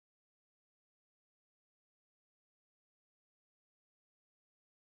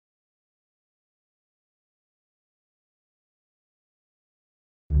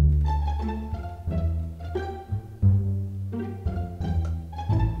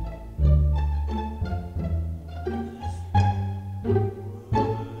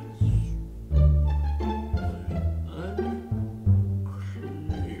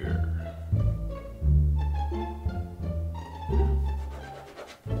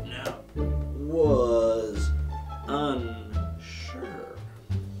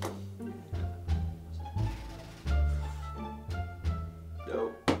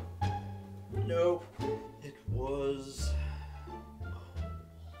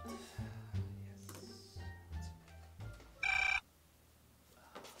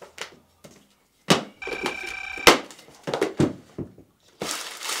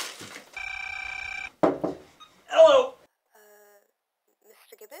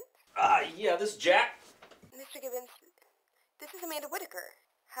Gibbons? Yeah, this is Jack. Mr. Gibbons, this is Amanda Whitaker.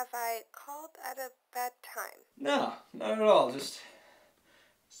 Have I called at a bad time? No, not at all. Just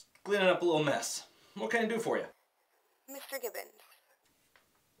cleaning up a little mess. What can I do for you? Mr. Gibbons.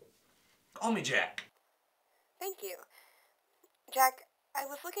 Call me Jack. Thank you. Jack, I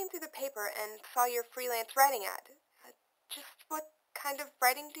was looking through the paper and saw your freelance writing ad. Just what kind of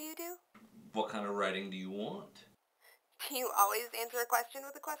writing do you do? What kind of writing do you want? Do you always answer a question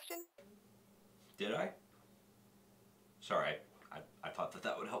with a question? Did I? Sorry, I thought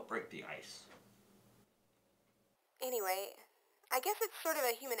that would help break the ice. Anyway, I guess it's sort of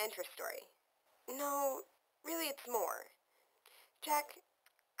a human interest story. No, really it's more. Jack,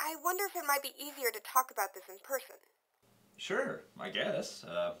 I wonder if it might be easier to talk about this in person. Sure, I guess.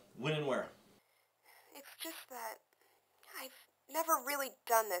 When and where? It's just that I've never really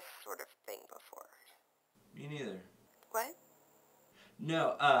done this sort of thing before. Me neither. What?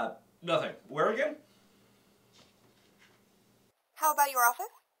 No, nothing. Where again? How about your office?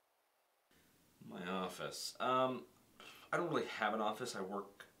 My office. I don't really have an office. I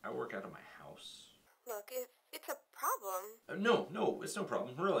work out of my house. Look, if it's a problem... No, it's no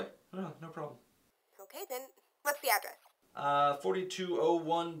problem, really. No problem. Okay, then, what's the address?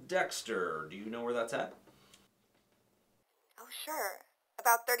 4201 Dexter. Do you know where that's at? Oh, sure.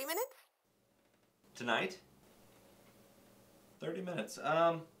 About 30 minutes? Tonight? 30 minutes. You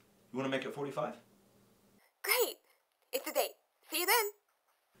want to make it 45? Great! It's a date. See you then.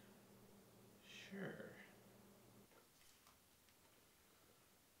 Sure.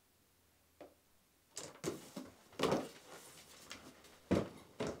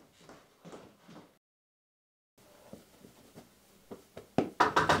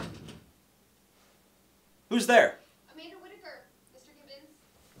 Who's there? Amanda Whitaker, Mr. Gibbons.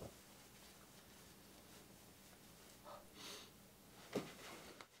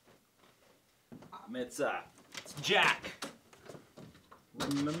 It's Jack.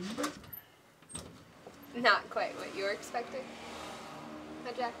 Remember? Not quite what you were expecting.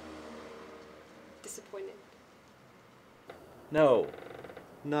 Huh, Jack? Disappointed. No,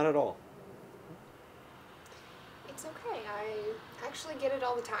 not at all. It's okay. I actually get it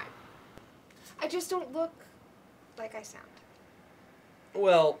all the time. I just don't look like I sound.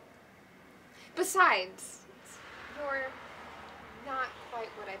 Well, Besides, you're not quite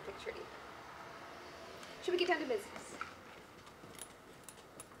what I pictured either. Should we get down to business?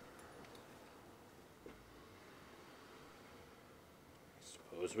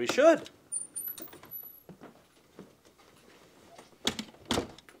 suppose we should.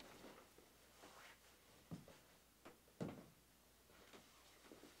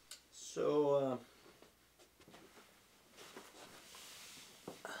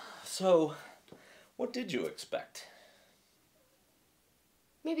 So, what did you expect?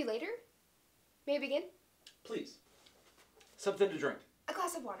 Maybe later? May I begin? Please. Something to drink. A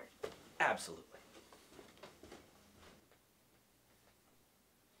glass of water. Absolutely.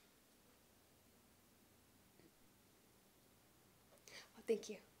 Oh, thank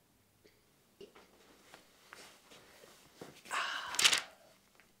you.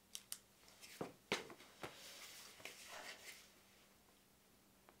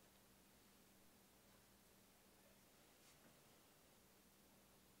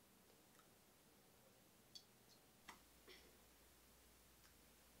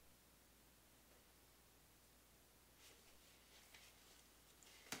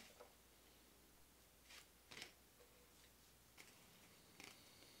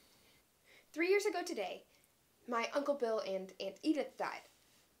 Three years ago today, my Uncle Bill and Aunt Edith died.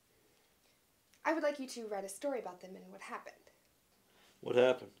 I would like you to write a story about them and what happened. What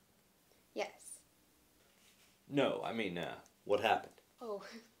happened? Yes. No, what happened? Oh,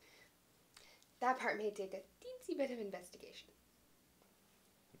 that part may take a teensy bit of investigation.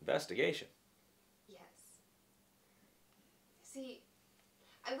 Investigation? Yes. See,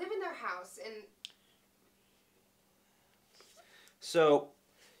 I live in their house and... So,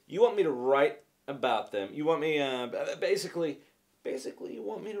 you want me to write about them? You want me, basically, you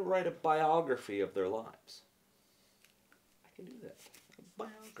want me to write a biography of their lives? I can do that. A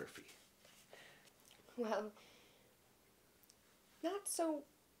biography. Well, not so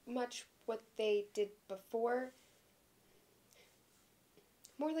much what they did before,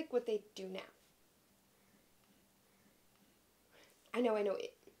 more like what they do now. I know,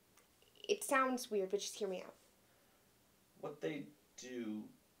 it sounds weird, but just hear me out. What they do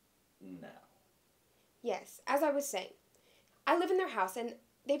now. Yes, as I was saying, I live in their house and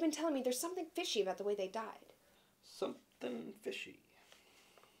they've been telling me there's something fishy about the way they died. Something fishy.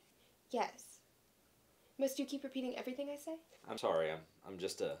 Yes. Must you keep repeating everything I say? I'm sorry, I'm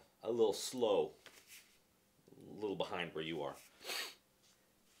just a little slow. A little behind where you are.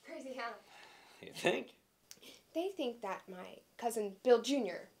 Crazy, huh? You think? They think that my cousin Bill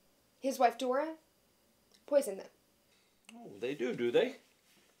Jr., his wife Dora, poisoned them. Oh, they do they?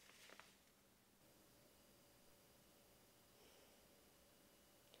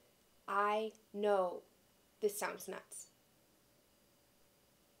 I know this sounds nuts.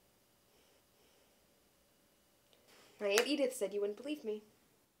 My Aunt Edith said you wouldn't believe me.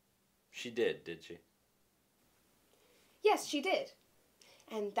 She did she? Yes, she did.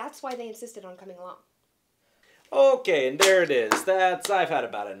 And that's why they insisted on coming along. Okay, and there it is. I've had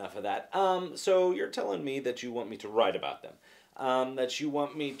about enough of that. So you're telling me that you want me to write about them. That you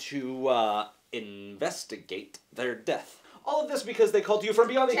want me to, investigate their death. All of this because they called you from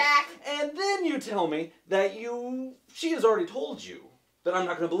beyond the... Jack! And then you tell me that she has already told you that I'm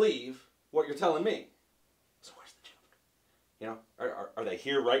not going to believe what you're telling me. So where's the joke? You know, are they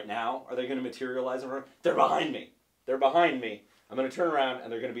here right now? Are they going to materialize? They're behind me. They're behind me. I'm going to turn around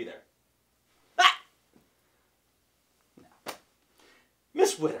and they're going to be there. Ah! Now,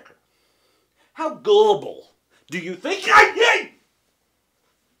 Miss Whitaker, how gullible do you think I am?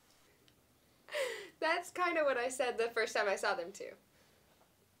 That's kind of what I said the first time I saw them, too.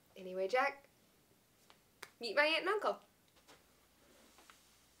 Anyway, Jack, meet my aunt and uncle.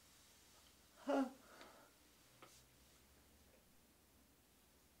 Huh?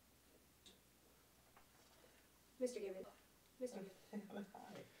 Mr. Gibbons. Mr. Gibbons.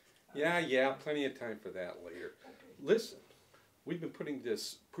 Yeah, plenty of time for that later. Listen, we've been proving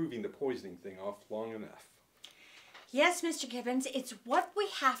the poisoning thing off long enough. Yes, Mr. Gibbons, it's what we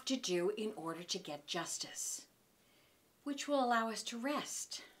have to do in order to get justice, which will allow us to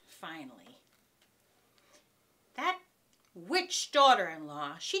rest, finally. That witch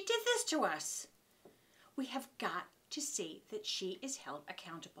daughter-in-law, she did this to us. We have got to see that she is held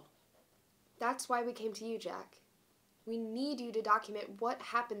accountable. That's why we came to you, Jack. We need you to document what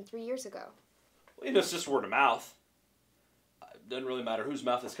happened 3 years ago. Well, you know, it's just word of mouth. It doesn't really matter whose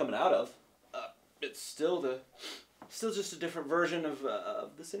mouth it's coming out of. It's still just a different version of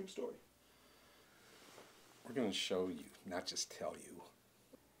the same story. We're going to show you, not just tell you.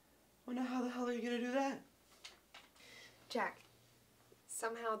 Well, now how the hell are you going to do that? Jack,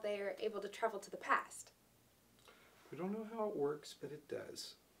 somehow they are able to travel to the past. We don't know how it works, but it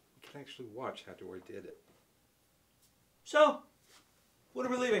does. We can actually watch how Dora did it. So, when are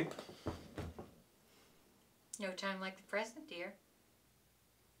we leaving? No time like the present, dear.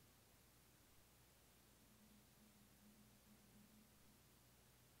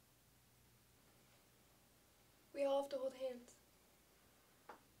 We all have to hold hands.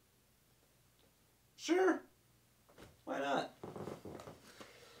 Sure. Why not?